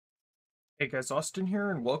Hey guys, Austin here,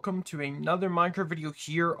 and welcome to another Minecraft video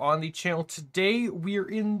here on the channel. Today, we're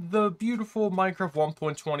in the beautiful Minecraft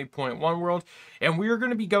 1.20.1 world, and we are going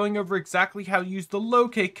to be going over exactly how to use the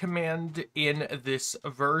locate command in this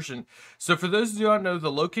version. So for those who do not know,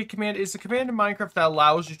 the locate command is a command in Minecraft that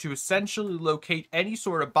allows you to essentially locate any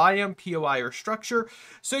sort of biome, POI, or structure,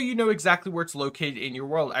 so you know exactly where it's located in your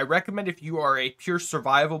world. I recommend if you are a pure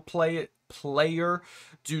survival player,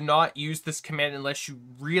 do not use this command unless you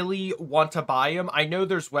really want to buy them. I know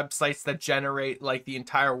there's websites that generate like the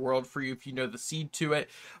entire world for you if you know the seed to it,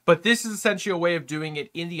 but this is essentially a way of doing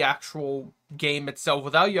it in the actual game itself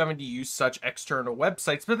without you having to use such external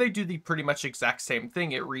websites. But they do the pretty much exact same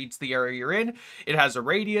thing. It reads the area you're in, it has a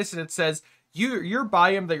radius, and it says your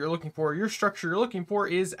biome that you're looking for, your structure you're looking for,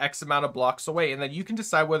 is X amount of blocks away, and then you can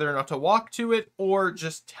decide whether or not to walk to it or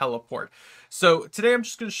just teleport. So today I'm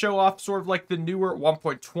just going to show off sort of like the newer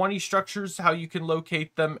 1.20 structures, how you can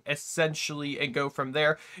locate them essentially and go from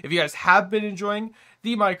there. If you guys have been enjoying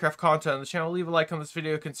the Minecraft content on the channel, leave a like on this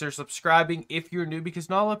video, consider subscribing if you're new, because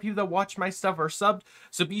not a lot of people that watch my stuff are subbed.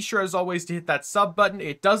 So be sure as always to hit that sub button.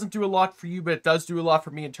 It doesn't do a lot for you, but it does do a lot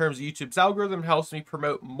for me in terms of YouTube's algorithm. It helps me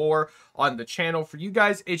promote more on the channel. For you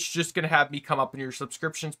guys, it's just going to have me come up in your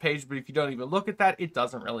subscriptions page, but if you don't even look at that, it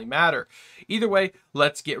doesn't really matter. Either way,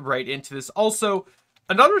 let's get right into this. Also,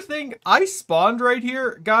 another thing, I spawned right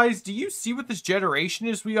here. Guys, do you see what this generation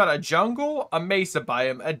is? We got a jungle, a mesa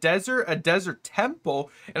biome, a desert temple,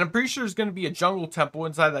 and I'm pretty sure there's going to be a jungle temple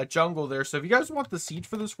inside that jungle there. So if you guys want the seed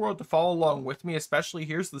for this world to follow along with me, especially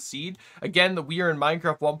here's the seed. Again, we are in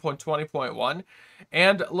Minecraft 1.20.1.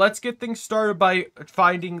 And let's get things started by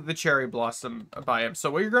finding the cherry blossom biome. So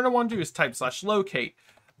what you're going to want to do is type /locate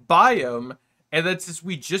biome. And then since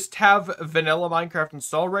we just have vanilla Minecraft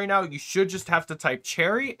installed right now, you should just have to type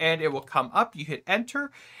cherry and it will come up. You hit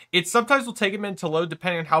enter. It sometimes will take a minute to load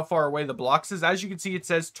depending on how far away the blocks is. As you can see, it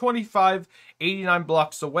says 2589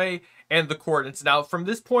 blocks away and the coordinates. Now from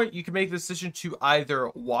this point, you can make the decision to either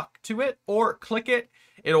walk to it or click it.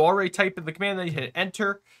 It'll already type in the command, then you hit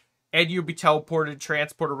enter, and you'll be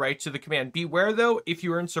transported right to the command. Beware though, if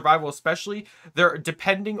you're in survival especially, there,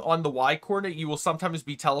 depending on the Y coordinate, you will sometimes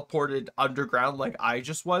be teleported underground like I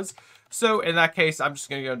just was. So in that case, I'm just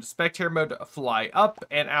going to go into spectator mode, fly up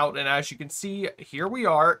and out, and as you can see, here we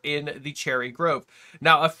are in the Cherry Grove.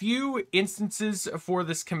 Now, a few instances for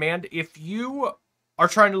this command, if you are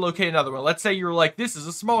trying to locate another one, let's say you're like, this is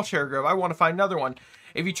a small Cherry Grove, I want to find another one.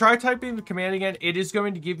 If you try typing the command again, it is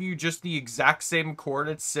going to give you just the exact same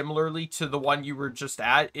coordinates similarly to the one you were just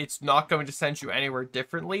at. It's not going to send you anywhere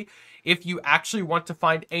differently. If you actually want to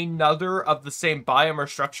find another of the same biome or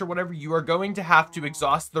structure, whatever, you are going to have to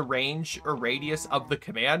exhaust the range or radius of the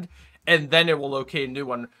command, and then it will locate a new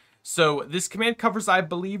one. So this command covers, I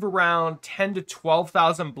believe, around 10 to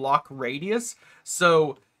 12,000 block radius.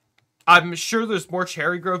 So I'm sure there's more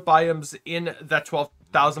Cherry Grove biomes in that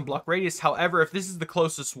 12,000 block radius. However, if this is the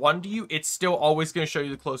closest one to you, it's still always going to show you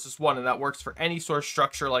the closest one, and that works for any sort of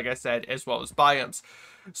structure, like I said, as well as biomes.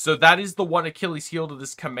 So that is the one Achilles heel to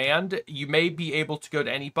this command. You may be able to go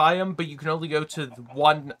to any biome, but you can only go to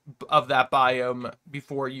one of that biome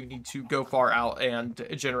before you need to go far out and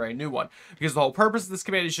generate a new one. Because the whole purpose of this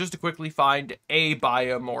command is just to quickly find a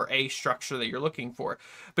biome or a structure that you're looking for.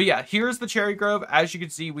 But yeah, here's the Cherry Grove. As you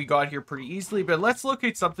can see, we got here pretty easily, but let's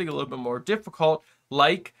locate something a little bit more difficult,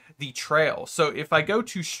 like the trail. So if I go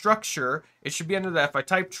to structure, it should be under that. If I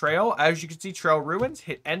type trail, as you can see, trail ruins,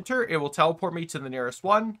 hit enter, it will teleport me to the nearest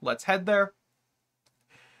one. Let's head there.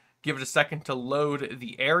 Give it a second to load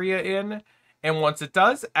the area in. And once it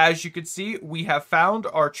does, as you can see, we have found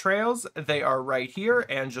our trails. They are right here.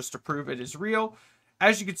 And just to prove it is real,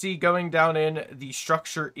 as you can see, going down in, the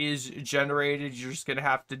structure is generated. You're just going to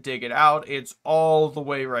have to dig it out. It's all the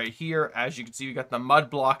way right here. As you can see, we got the mud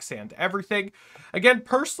blocks and everything. Again,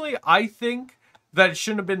 personally, I think that it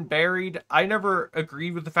shouldn't have been buried. I never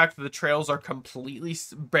agreed with the fact that the trails are completely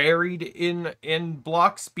buried in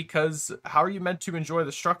blocks, because how are you meant to enjoy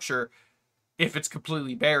the structure if it's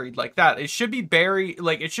completely buried like that? It should be buried,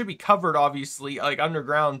 like it should be covered obviously like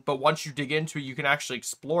underground, but once you dig into it, you can actually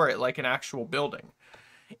explore it like an actual building.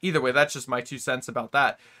 Either way, that's just my 2 cents about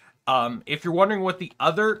that. If you're wondering what the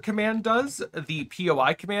other command does, the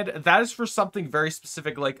POI command, that is for something very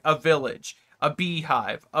specific, like a village, a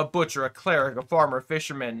beehive, a butcher, a cleric, a farmer, a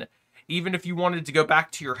fisherman. Even if you wanted to go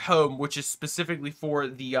back to your home, which is specifically for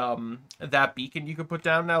the that beacon you can put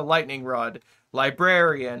down now, lightning rod,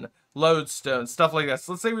 librarian, lodestone, stuff like that.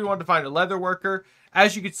 So let's say we wanted to find a leather worker.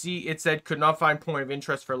 As you can see, it said could not find point of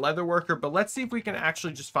interest for leather worker, but let's see if we can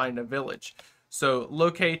actually just find a village. So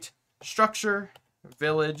locate structure,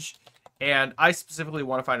 village, And I specifically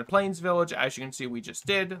want to find a Plains village. As you can see, we just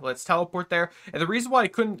did. Let's teleport there. And the reason why I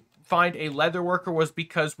couldn't find a leather worker was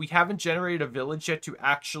because we haven't generated a village yet to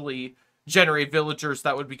actually generate villagers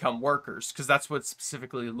that would become workers, because that's what it's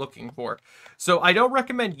specifically looking for. So I don't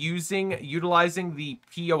recommend utilizing the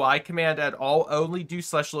POI command at all. Only do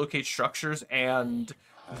 /locate structures and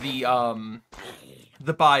the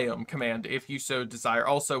biome command if you so desire.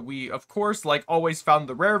 Also, we of course, like always, found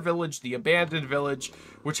the rare village, the abandoned village,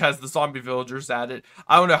 which has the zombie villagers at it.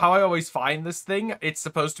 I don't know how I always find this thing. It's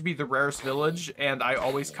supposed to be the rarest village, and I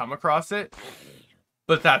always come across it.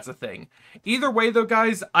 But that's a thing. Either way, though,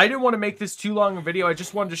 guys, I didn't want to make this too long a video. I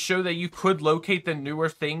just wanted to show that you could locate the newer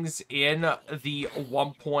things in the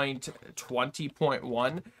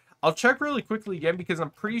 1.20.1. I'll check really quickly again, because I'm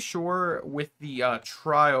pretty sure with the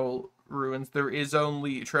trail ruins, there is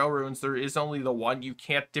only the one. You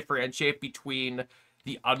can't differentiate between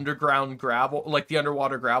the underground gravel, like the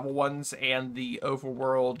underwater gravel ones, and the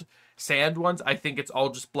overworld sand ones. I think it's all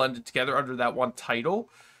just blended together under that one title.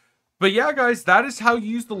 But yeah, guys, that is how you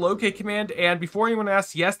use the locate command. And before anyone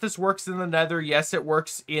asks, yes, this works in the nether. Yes, it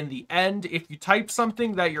works in the end. If you type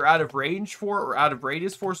something that you're out of range for or out of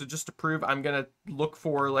radius for, so just to prove, I'm going to look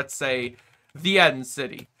for, let's say, the end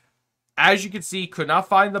city. As you can see, could not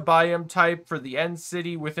find the biome type for the end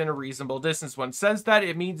city within a reasonable distance. When it says that,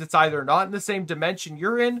 it means it's either not in the same dimension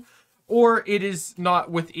you're in, or it is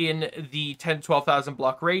not within the 10-12,000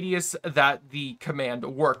 block radius that the command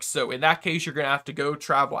works. So in that case, you're going to have to go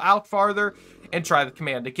travel out farther and try the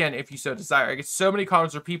command again if you so desire. I get so many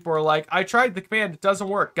comments where people are like, I tried the command, it doesn't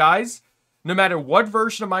work. Guys, no matter what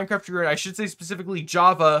version of Minecraft you're in, I should say specifically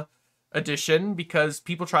Java edition, because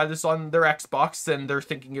people try this on their Xbox and they're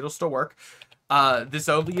thinking it'll still work. This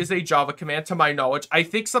only is a Java command to my knowledge. I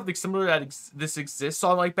think something similar that this exists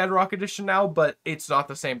on like Bedrock Edition now, but it's not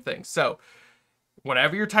the same thing. So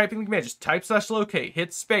whenever you're typing the command, just type /locate,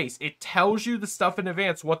 hit space. It tells you the stuff in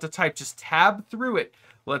advance, what to type. Just tab through it.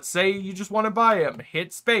 Let's say you just want a biome,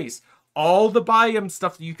 hit space. All the biome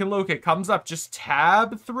stuff that you can locate comes up. Just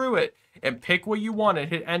tab through it and pick what you want and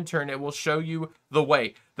hit enter, and it will show you the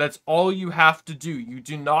way. That's all you have to do. You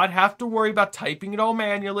do not have to worry about typing it all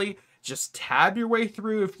manually. Just tab your way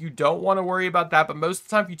through if you don't want to worry about that. But most of the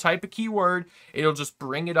time, if you type a keyword, it'll just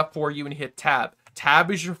bring it up for you and hit tab. Tab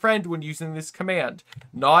is your friend when using this command.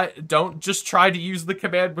 Don't just try to use the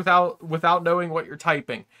command without knowing what you're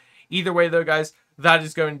typing. Either way, though, guys, that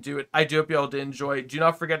is going to do it. I do hope you all did enjoy. Do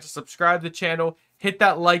not forget to subscribe to the channel. Hit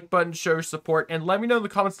that like button, show your support, and let me know in the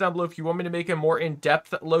comments down below if you want me to make a more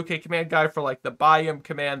in-depth locate command guide for like the biome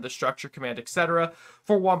command, the structure command, etc.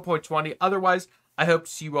 for 1.20. Otherwise, I hope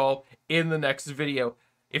to see you all in the next video.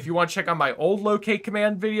 If you want to check out my old locate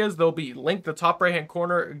command videos, they'll be linked in the top right hand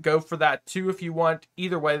corner. Go for that too if you want.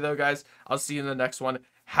 Either way though, guys, I'll see you in the next one.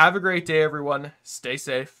 Have a great day, everyone. Stay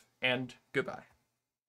safe and goodbye.